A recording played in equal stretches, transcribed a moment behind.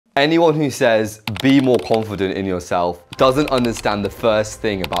Anyone who says, be more confident in yourself, doesn't understand the first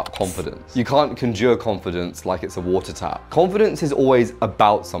thing about confidence. You can't conjure confidence like it's a water tap. Confidence is always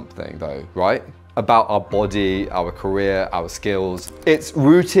about something though, right? About our body, our career, our skills. It's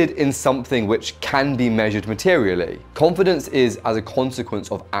rooted in something which can be measured materially. Confidence is as a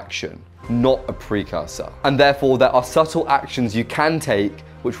consequence of action, not a precursor. And therefore, there are subtle actions you can take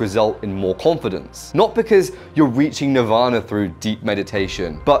which result in more confidence. Not because you're reaching nirvana through deep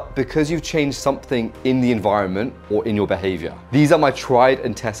meditation, but because you've changed something in the environment or in your behavior. These are my tried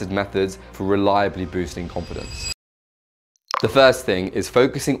and tested methods for reliably boosting confidence. The first thing is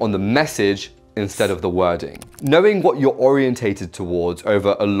focusing on the message instead of the wording. Knowing what you're orientated towards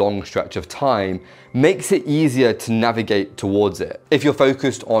over a long stretch of time makes it easier to navigate towards it. If you're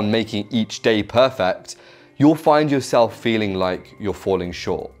focused on making each day perfect, you'll find yourself feeling like you're falling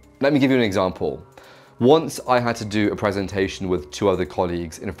short. Let me give you an example. Once I had to do a presentation with 2 other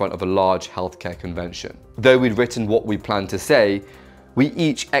colleagues in front of a large healthcare convention. Though we'd written what we planned to say, we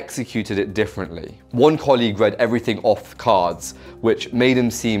each executed it differently. One colleague read everything off cards, which made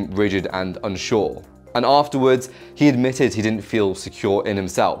him seem rigid and unsure. And afterwards, he admitted he didn't feel secure in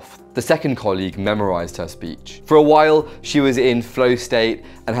himself. The second colleague memorized her speech. For a while, she was in flow state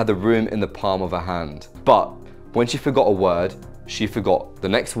and had the room in the palm of her hand. But when she forgot a word, she forgot the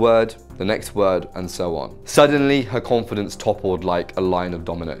next word, and so on. Suddenly, her confidence toppled like a line of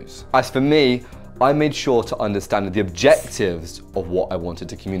dominoes. As for me, I made sure to understand the objectives of what I wanted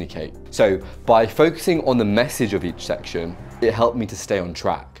to communicate. So by focusing on the message of each section, it helped me to stay on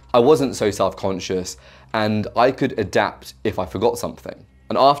track. I wasn't so self-conscious and I could adapt if I forgot something.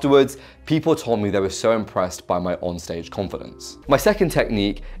 And afterwards, people told me they were so impressed by my onstage confidence. My second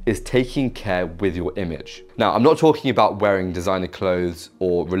technique is taking care with your image. Now, I'm not talking about wearing designer clothes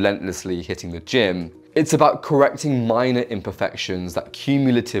or relentlessly hitting the gym. It's about correcting minor imperfections that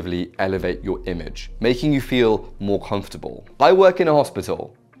cumulatively elevate your image, making you feel more comfortable. I work in a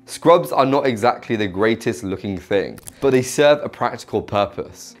hospital. Scrubs are not exactly the greatest looking thing, but they serve a practical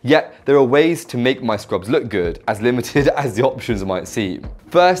purpose. Yet, there are ways to make my scrubs look good, as limited as the options might seem.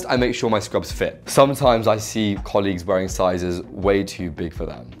 First, I make sure my scrubs fit. Sometimes I see colleagues wearing sizes way too big for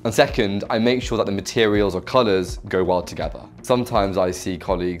them. And second, I make sure that the materials or colors go well together. Sometimes I see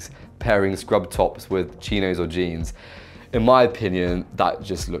colleagues pairing scrub tops with chinos or jeans. In my opinion, that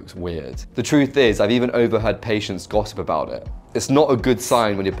just looks weird. The truth is, I've even overheard patients gossip about it. It's not a good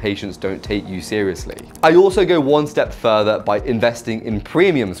sign when your patients don't take you seriously. I also go one step further by investing in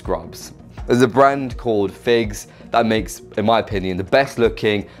premium scrubs. There's a brand called Figs that makes, in my opinion, the best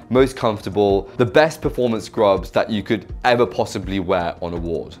looking, most comfortable, the best performance scrubs that you could ever possibly wear on a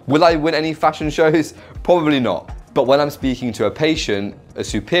ward. Will I win any fashion shows? Probably not. But when I'm speaking to a patient, a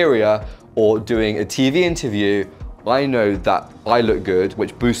superior, or doing a TV interview, I know that I look good,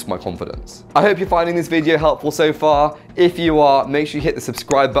 which boosts my confidence. I hope you're finding this video helpful so far. If you are, make sure you hit the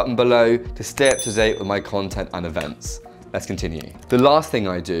subscribe button below to stay up to date with my content and events. Let's continue. The last thing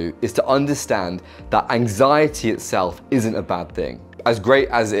I do is to understand that anxiety itself isn't a bad thing. As great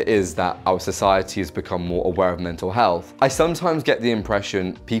as it is that our society has become more aware of mental health, I sometimes get the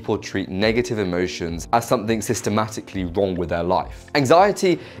impression people treat negative emotions as something systematically wrong with their life.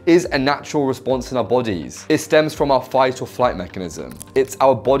 Anxiety is a natural response in our bodies. It stems from our fight or flight mechanism. It's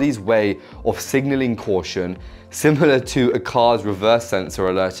our body's way of signaling caution, similar to a car's reverse sensor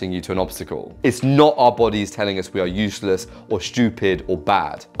alerting you to an obstacle. It's not our bodies telling us we are useless or stupid or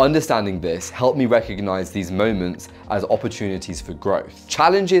bad. Understanding this helped me recognize these moments as opportunities for growth.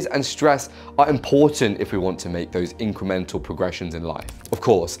 Challenges and stress are important if we want to make those incremental progressions in life. Of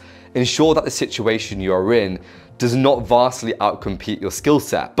course, ensure that the situation you are in does not vastly outcompete your skill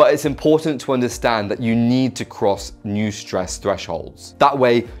set, but it's important to understand that you need to cross new stress thresholds. That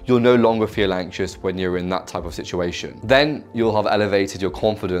way, you'll no longer feel anxious when you're in that type of situation. Then you'll have elevated your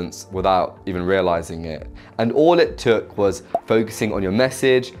confidence without even realizing it. And all it took was focusing on your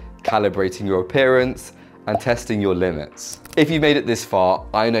message, calibrating your appearance, and testing your limits. If you made it this far,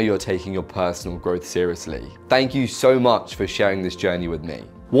 I know you're taking your personal growth seriously. Thank you so much for sharing this journey with me.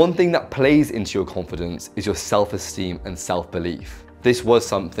 One thing that plays into your confidence is your self-esteem and self-belief. This was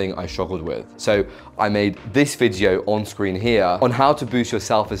something I struggled with. So I made this video on screen here on how to boost your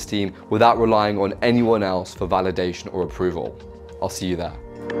self-esteem without relying on anyone else for validation or approval. I'll see you there.